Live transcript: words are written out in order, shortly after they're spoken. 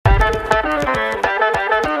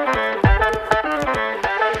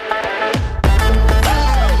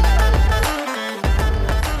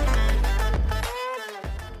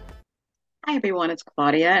it's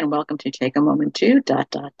Claudia, and welcome to Take a Moment to dot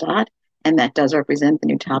dot dot. And that does represent the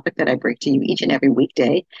new topic that I bring to you each and every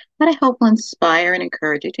weekday that I hope will inspire and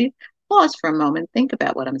encourage you to pause for a moment, think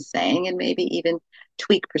about what I'm saying, and maybe even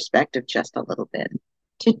tweak perspective just a little bit.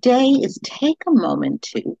 Today is take a moment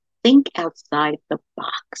to think outside the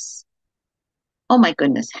box. Oh my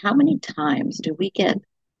goodness, how many times do we get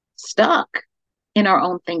stuck in our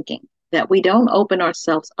own thinking that we don't open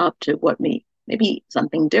ourselves up to what maybe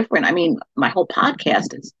something different? I mean, my whole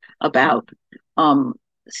podcast is about um,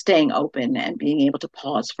 staying open and being able to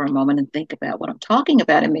pause for a moment and think about what I'm talking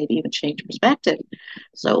about and maybe even change perspective.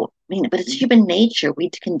 So, I mean, but it's human nature. We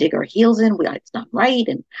can dig our heels in. It's not right.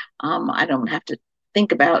 And I don't have to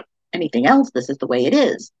think about anything else. This is the way it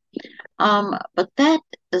is. But that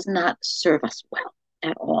does not serve us well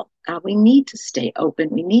at all. We need to stay open.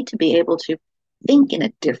 We need to be able to think in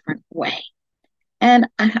a different way. And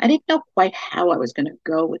I didn't know quite how I was going to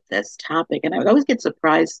go with this topic. And I would always get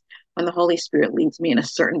surprised when the Holy Spirit leads me in a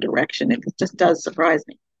certain direction. It just does surprise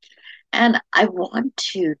me. And I want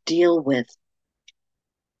to deal with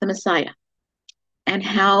the Messiah and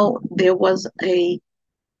how there was a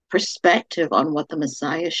perspective on what the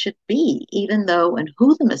Messiah should be, even though, and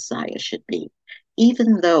who the Messiah should be,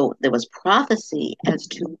 even though there was prophecy as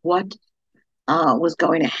to what was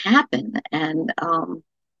going to happen and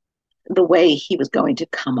the way he was going to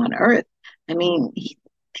come on earth. I mean,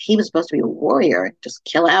 he was supposed to be a warrior and just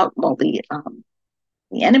kill out all the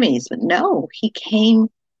enemies, but no, he came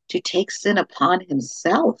to take sin upon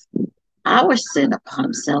himself, our sin upon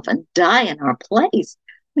himself, and die in our place.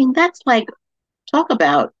 I mean, that's like, talk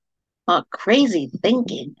about crazy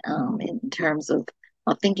thinking in terms of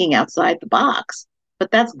thinking outside the box. But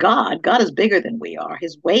that's God. God is bigger than we are.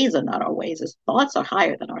 His ways are not our ways. His thoughts are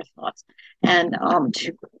higher than our thoughts. And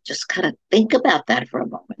to just kind of think about that for a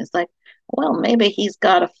moment, it's like, well, maybe he's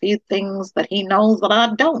got a few things that he knows that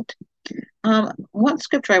I don't. One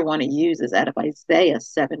scripture I want to use is out of Isaiah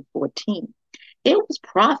 7:14. It was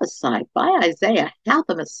prophesied by Isaiah how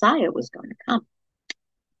the Messiah was going to come.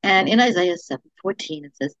 And in Isaiah 7:14,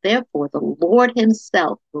 it says, therefore, the Lord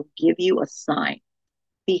himself will give you a sign.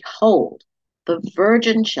 Behold, the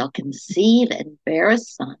virgin shall conceive and bear a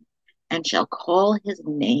son, and shall call his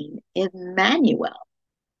name Emmanuel,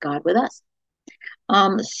 God with us.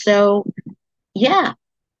 So yeah,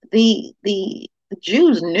 the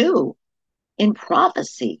Jews knew in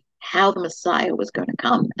prophecy how the Messiah was going to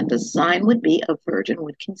come, and the sign would be a virgin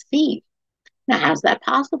would conceive. Now, how's that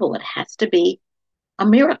possible? It has to be a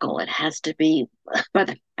miracle. It has to be by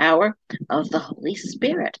the power of the Holy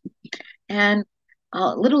Spirit. And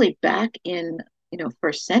literally back in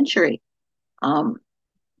first century,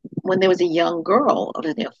 when there was a young girl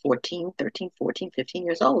of 14, 13, 14, 15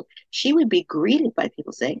 years old, she would be greeted by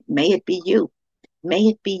people saying, may it be you, may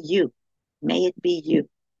it be you, may it be you.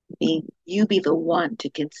 You be the one to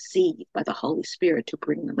conceive by the Holy Spirit to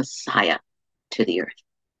bring the Messiah to the earth.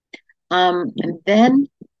 And then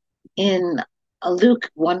in Luke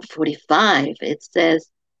 1:45, it says,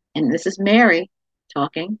 and this is Mary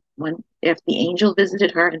talking, if the angel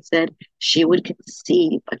visited her and said she would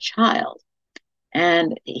conceive a child.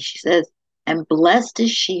 And she says, and blessed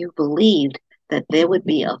is she who believed that there would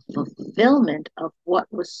be a fulfillment of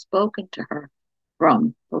what was spoken to her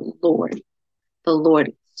from the Lord. The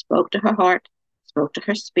Lord spoke to her heart, spoke to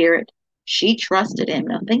her spirit. She trusted him.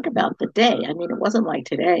 Now think about the day. I mean, it wasn't like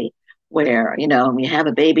today where, you have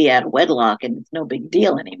a baby out of wedlock and it's no big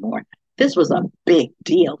deal anymore. This was a big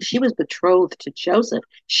deal. She was betrothed to Joseph.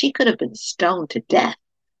 She could have been stoned to death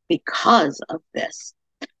because of this.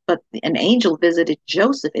 But an angel visited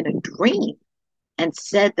Joseph in a dream and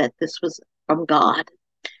said that this was from God.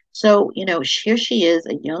 So, here she is,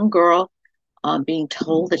 a young girl, being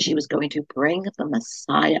told that she was going to bring the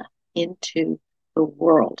Messiah into the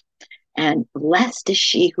world. And blessed is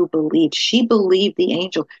she who believed. She believed the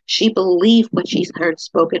angel. She believed what she heard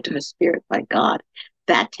spoken to her spirit by God.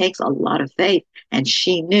 That takes a lot of faith. And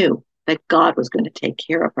she knew that God was going to take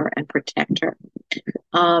care of her and protect her.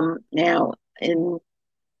 Now,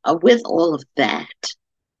 with all of that,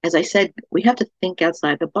 as I said, we have to think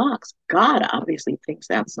outside the box. God obviously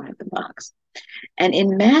thinks outside the box. And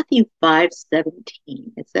in Matthew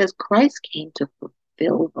 5:17, it says Christ came to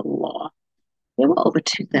fulfill the law. There were over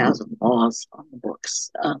 2,000 laws on the books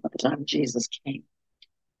at the time Jesus came.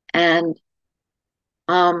 And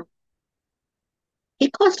he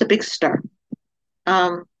caused a big stir.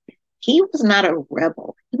 He was not a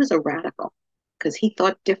rebel. He was a radical because he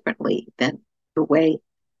thought differently than the way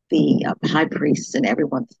the high priests and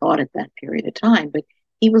everyone thought at that period of time. But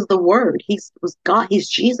He was the Word. He was God. He's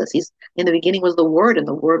Jesus. He's in the beginning was the Word, and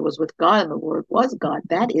the Word was with God, and the Word was God.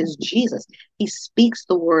 That is Jesus. He speaks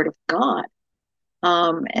the word of God.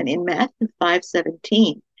 And in Matthew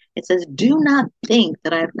 5:17, it says, "Do not think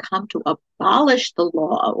that I have come to abolish the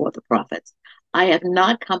law or the prophets. I have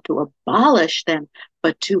not come to abolish them,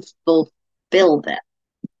 but to fulfill them."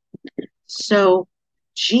 So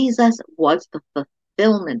Jesus was the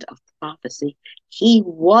fulfillment of prophecy. He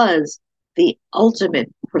was the ultimate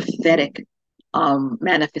prophetic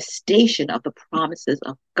manifestation of the promises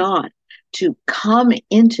of God to come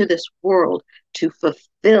into this world to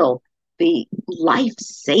fulfill the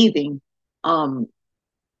life-saving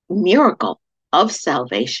miracle of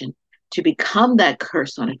salvation, to become that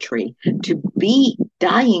curse on a tree, to be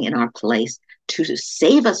dying in our place, to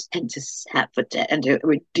save us and to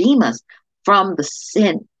redeem us from the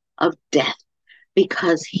sin of death,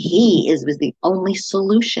 because was the only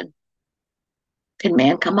solution. Can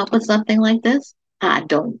man come up with something like this? I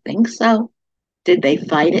don't think so. Did they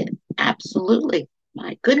fight it? Absolutely.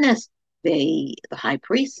 My goodness. The high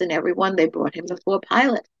priests and everyone, they brought him before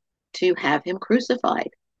Pilate to have him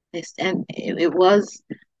crucified. And it was,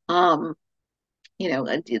 um,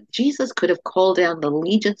 Jesus could have called down the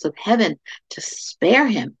legions of heaven to spare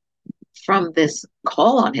him from this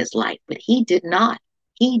call on his life, but he did not.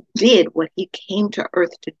 He did what he came to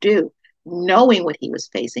earth to do, knowing what he was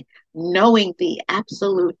facing, knowing the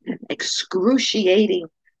absolute excruciating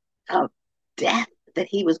death that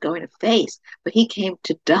he was going to face. But he came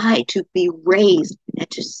to die, to be raised, and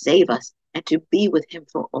to save us, and to be with him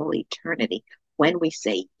for all eternity when we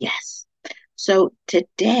say yes. So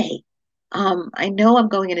today, I know I'm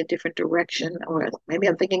going in a different direction, or maybe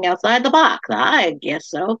I'm thinking outside the box. I guess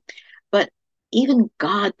so. But even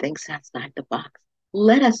God thinks outside the box.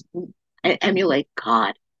 Let us emulate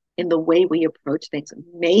God in the way we approach things.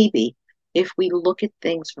 Maybe if we look at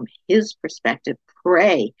things from his perspective,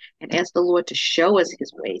 pray and ask the Lord to show us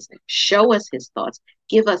his ways, show us his thoughts,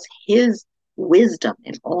 give us his wisdom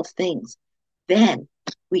in all things, then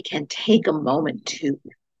we can take a moment to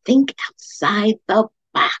think outside the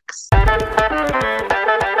box.